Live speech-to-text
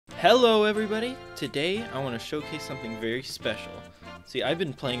Hello everybody! Today I want to showcase something very special. See, I've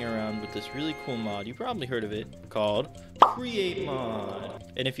been playing around with this really cool mod, you probably heard of it, called Create Mod.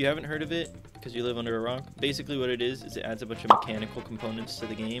 And if you haven't heard of it, because you live under a rock, basically what it is it adds a bunch of mechanical components to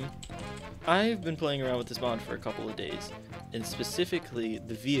the game. I've been playing around with this mod for a couple of days, and specifically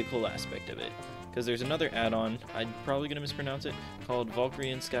the vehicle aspect of it. Because there's another add-on, I'm probably going to mispronounce it, called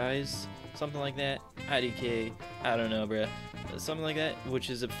Valkyrian Skies, something like that, IDK, I don't know bruh, something like that, which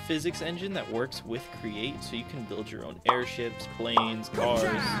is a physics engine that works with Create, so you can build your own airships, planes,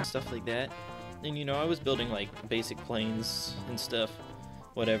 cars, stuff like that. And you know, I was building like basic planes and stuff,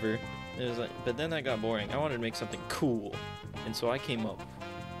 whatever. It was like, but then that got boring. I wanted to make something cool, and so I came up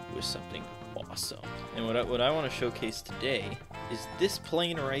with something awesome. And what I want to showcase today is this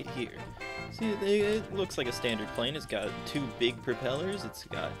plane right here. See, it looks like a standard plane. It's got two big propellers. It's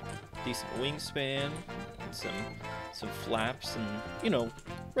got decent wingspan, and some flaps, and you know,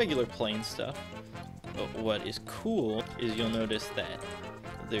 regular plane stuff. But what is cool is you'll notice that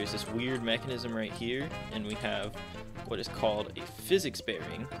there's this weird mechanism right here, and we have what is called a physics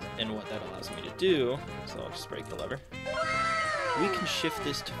bearing, and what that allows me to do, so I'll just break the lever. We can shift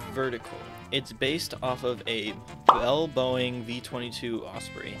this to vertical. It's based off of a Bell Boeing V-22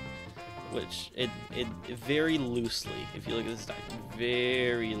 Osprey, which it very loosely, if you look at this diagram,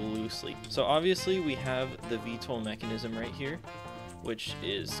 very loosely. So obviously we have the VTOL mechanism right here, which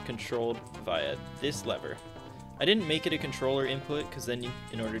is controlled via this lever. I didn't make it a controller input because then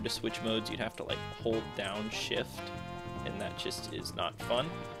in order to switch modes you'd have to like hold down shift, and that just is not fun.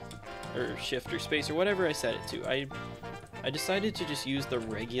 Or shift or space or whatever I set it to. I decided to just use the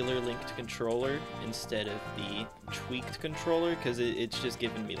regular linked controller instead of the tweaked controller because it's just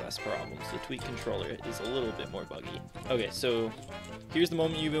giving me less problems. The tweaked controller is a little bit more buggy. Okay, so here's the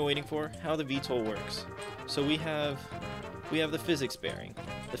moment you've been waiting for, how the VTOL works. So we have the physics bearing.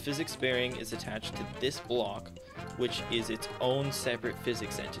 The physics bearing is attached to this block, which is its own separate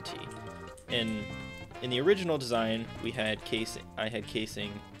physics entity. And in the original design, I had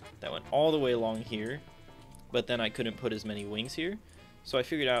casing that went all the way along here, but then I couldn't put as many wings here. So I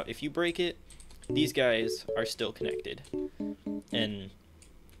figured out if you break it, these guys are still connected. And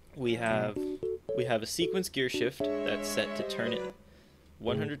we have a sequence gear shift that's set to turn it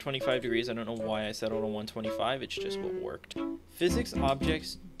 125 degrees. I don't know why I settled on 125, it's just what worked. Physics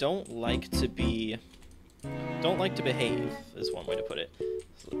objects don't like to behave, is one way to put it.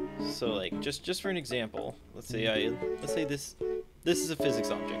 So like just for an example, let's say this is a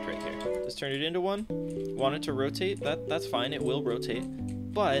physics object right here. Just turn it into one. Want it to rotate? That's fine, it will rotate.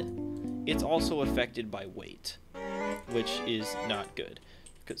 But it's also affected by weight, which is not good.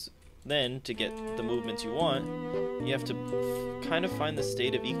 Because then to get the movements you want, you have to kind of find the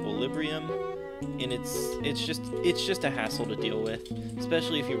state of equilibrium, and it's just a hassle to deal with,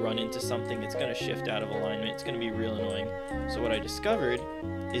 especially if you run into something. It's going to shift out of alignment. It's going to be real annoying. So what I discovered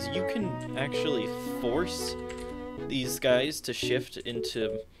is you can actually force these guys to shift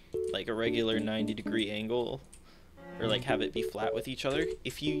into like a regular 90-degree angle, or like have it be flat with each other.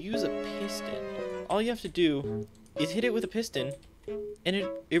 If you use a piston, all you have to do is hit it with a piston and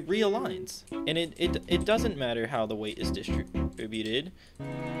it realigns, and it doesn't matter how the weight is distributed.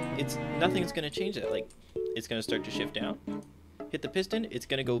 Nothing's going to change that. Like, it's going to start to shift down. Hit the piston, it's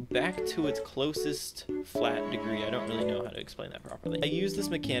going to go back to its closest flat degree. I don't really know how to explain that properly. I use this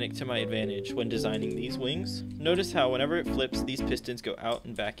mechanic to my advantage when designing these wings. Notice how whenever it flips, these pistons go out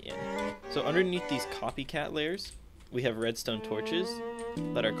and back in. So underneath these copycat layers, we have redstone torches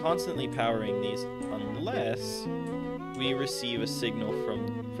that are constantly powering these unless we receive a signal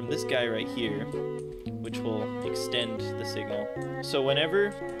from this guy right here, which will extend the signal. So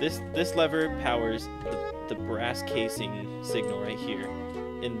whenever this lever powers the brass casing signal right here,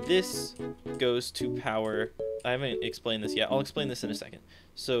 and this goes to power, I haven't explained this yet, I'll explain this in a second.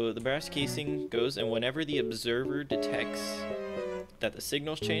 So the brass casing goes, and whenever the observer detects that the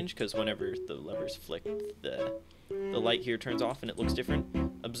signals change, because whenever the levers flick, the light here turns off and it looks different,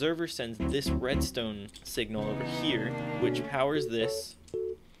 observer sends this redstone signal over here, which powers this.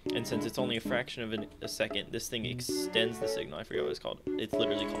 And since it's only a fraction of a second, this thing extends the signal. I forget what it's called. It's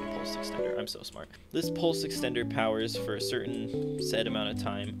literally called a pulse extender. I'm so smart. This pulse extender powers for a certain set amount of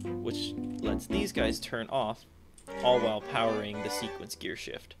time, which lets these guys turn off, all while powering the sequence gear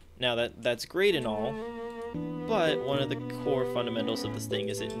shift. Now that's great and all, but one of the core fundamentals of this thing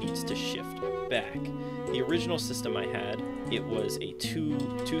is it needs to shift back. The original system I had, it was a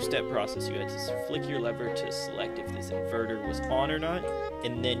two-step process. You had to flick your lever to select if this inverter was on or not,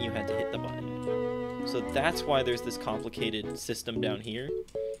 and then you had to hit the button. So that's why there's this complicated system down here.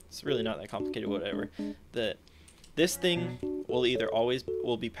 It's really not that complicated, whatever. This thing will either always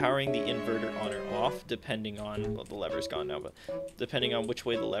be powering the inverter on or off, depending on, well, the lever's gone now, but depending on which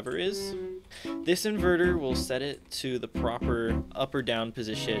way the lever is. This inverter will set it to the proper up or down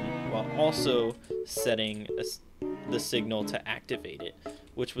position while also setting the signal to activate it,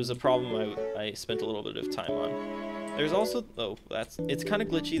 which was a problem I spent a little bit of time on. There's also, it's kind of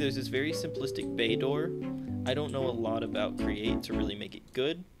glitchy. There's this very simplistic bay door. I don't know a lot about Create to really make it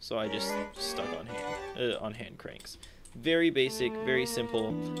good, so I just stuck on hand cranks. Very basic, very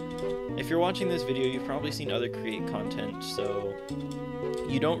simple. If you're watching this video, you've probably seen other Create content, so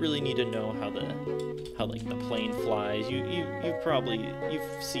you don't really need to know how like the plane flies.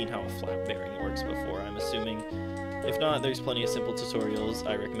 You've seen how a flat bearing works before, I'm assuming. If not, there's plenty of simple tutorials.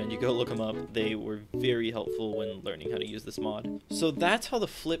 I recommend you go look them up. They were very helpful when learning how to use this mod. So that's how the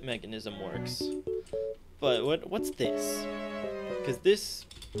flip mechanism works. But what's this? Because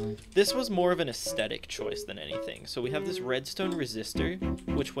this was more of an aesthetic choice than anything. So we have this redstone resistor,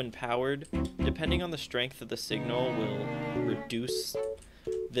 which when powered, depending on the strength of the signal, will reduce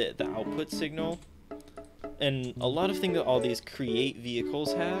the output signal. And a lot of things that all these Create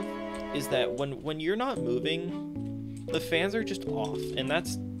vehicles have is that when you're not moving, the fans are just off, and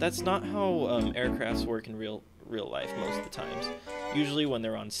that's not how aircrafts work in real life most of the times. Usually when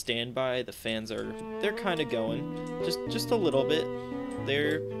they're on standby, the fans they're kind of going just a little bit.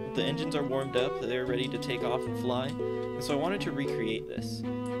 The engines are warmed up, they're ready to take off and fly. And so I wanted to recreate this.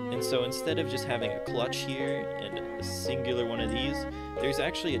 And so instead of just having a clutch here and a singular one of these, there's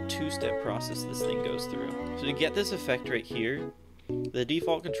actually a two-step process this thing goes through. So to get this effect right here, the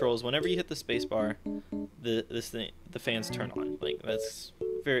default controls, whenever you hit the spacebar, the fans turn on. Like, that's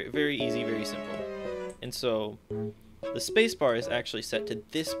very, very easy, very simple. And so the spacebar is actually set to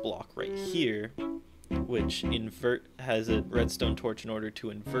this block right here, which has a redstone torch in order to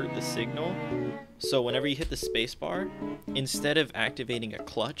invert the signal. So whenever you hit the spacebar, instead of activating a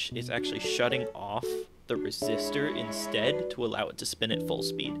clutch, it's actually shutting off the resistor instead to allow it to spin at full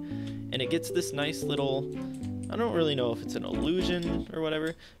speed. And it gets this nice little, I don't really know if it's an illusion or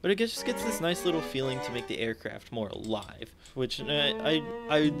whatever, but it just gets this nice little feeling to make the aircraft more alive, which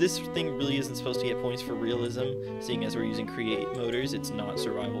this thing really isn't supposed to get points for realism, seeing as we're using Create motors. It's not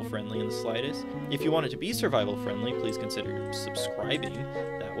survival friendly in the slightest. If you want it to be survival friendly, please consider subscribing.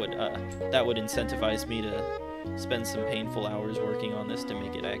 That would incentivize me to spend some painful hours working on this to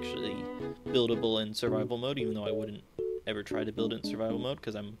make it actually buildable in survival mode, even though I wouldn't ever try to build it in survival mode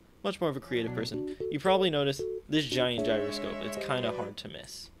because I'm much more of a creative person. You probably notice this giant gyroscope. It's kind of hard to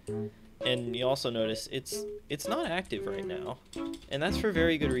miss. And you also notice it's not active right now, and that's for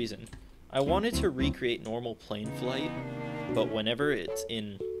very good reason. I wanted to recreate normal plane flight, but whenever it's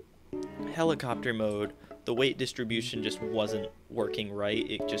in helicopter mode, the weight distribution just wasn't working right.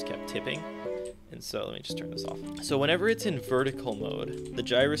 It just kept tipping. And so let me just turn this off. So whenever it's in vertical mode, the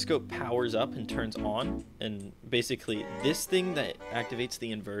gyroscope powers up and turns on, and basically this thing that activates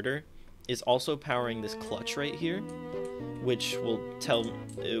the inverter is also powering this clutch right here, which will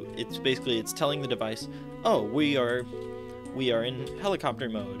it's telling the device, oh, we are in helicopter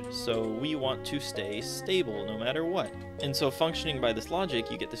mode, so we want to stay stable no matter what. And so functioning by this logic,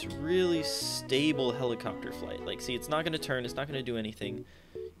 you get this really stable helicopter flight. Like, see, it's not going to turn, it's not going to do anything.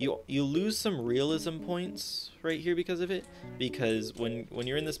 You lose some realism points right here because of it, because when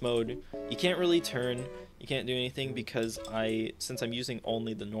you're in this mode, you can't really turn, you can't do anything, because since I'm using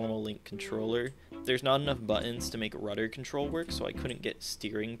only the normal Link controller, there's not enough buttons to make rudder control work, so I couldn't get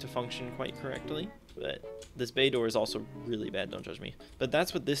steering to function quite correctly. But this bay door is also really bad, don't judge me. But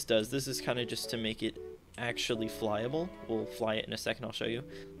that's what this does. This is kind of just to make it actually flyable. We'll fly it in a second, I'll show you.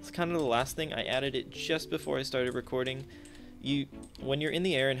 It's kind of the last thing. I added it just before I started recording. When you're in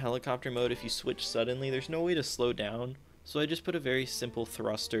the air in helicopter mode, if you switch suddenly, there's no way to slow down. So I just put a very simple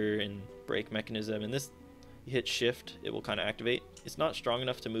thruster and brake mechanism, and this, you hit shift, it will kind of activate. It's not strong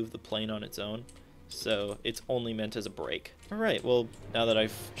enough to move the plane on its own, so it's only meant as a brake. Alright, well, now that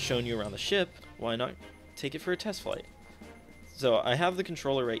I've shown you around the ship, why not take it for a test flight? So I have the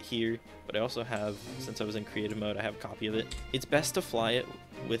controller right here, but I also have, since I was in creative mode, I have a copy of it. It's best to fly it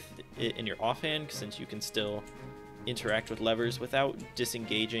with it in your offhand, since you can still interact with levers without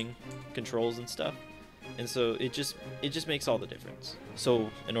disengaging controls and stuff, and so it just makes all the difference. So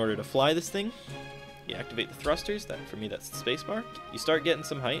in order to fly this thing, you activate the thrusters. That, for me, that's the spacebar. You start getting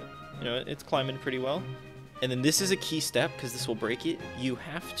some height, you know, it's climbing pretty well, and then this is a key step because this will break it. You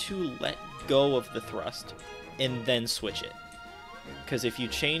have to let go of the thrust and then switch it, because if you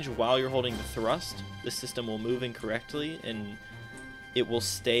change while you're holding the thrust, the system will move incorrectly, and it will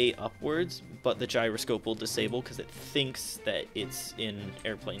stay upwards, but the gyroscope will disable because it thinks that it's in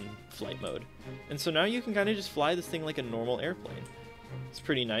airplane flight mode. And so now you can kind of just fly this thing like a normal airplane. It's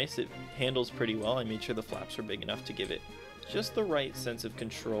pretty nice. It handles pretty well. I made sure the flaps are big enough to give it just the right sense of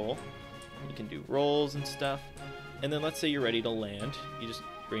control. You can do rolls and stuff. And then let's say you're ready to land. You just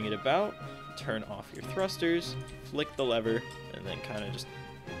bring it about, turn off your thrusters, flick the lever, and then kind of just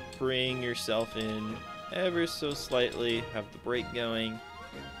bring yourself in ever so slightly, have the brake going,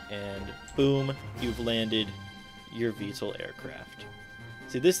 and boom, you've landed your VTOL aircraft.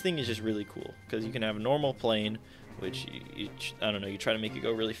 See, this thing is just really cool because you can have a normal plane, which I don't know, you try to make it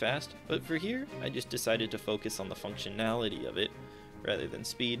go really fast, but for here, I just decided to focus on the functionality of it rather than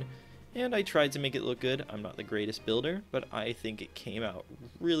speed, and I tried to make it look good. I'm not the greatest builder, but I think it came out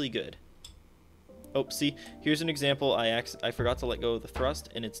really good. Oh, see, here's an example. I forgot to let go of the thrust,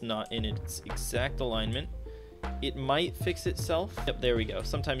 and it's not in its exact alignment. It might fix itself. Yep, there we go.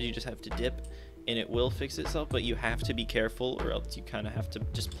 Sometimes you just have to dip, and it will fix itself, but you have to be careful, or else you kind of have to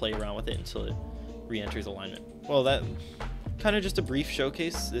just play around with it until it re-enters alignment. Well, that kind of just a brief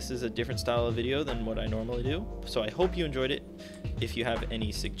showcase. This is a different style of video than what I normally do, so I hope you enjoyed it. If you have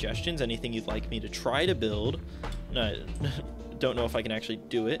any suggestions, anything you'd like me to try to build, don't know if I can actually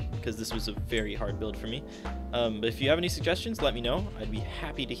do it because this was a very hard build for me, but if you have any suggestions, let me know. I'd be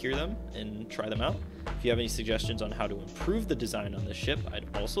happy to hear them and try them out. If you have any suggestions on how to improve the design on this ship, I'd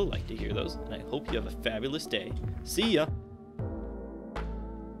also like to hear those, and I hope you have a fabulous day. See ya!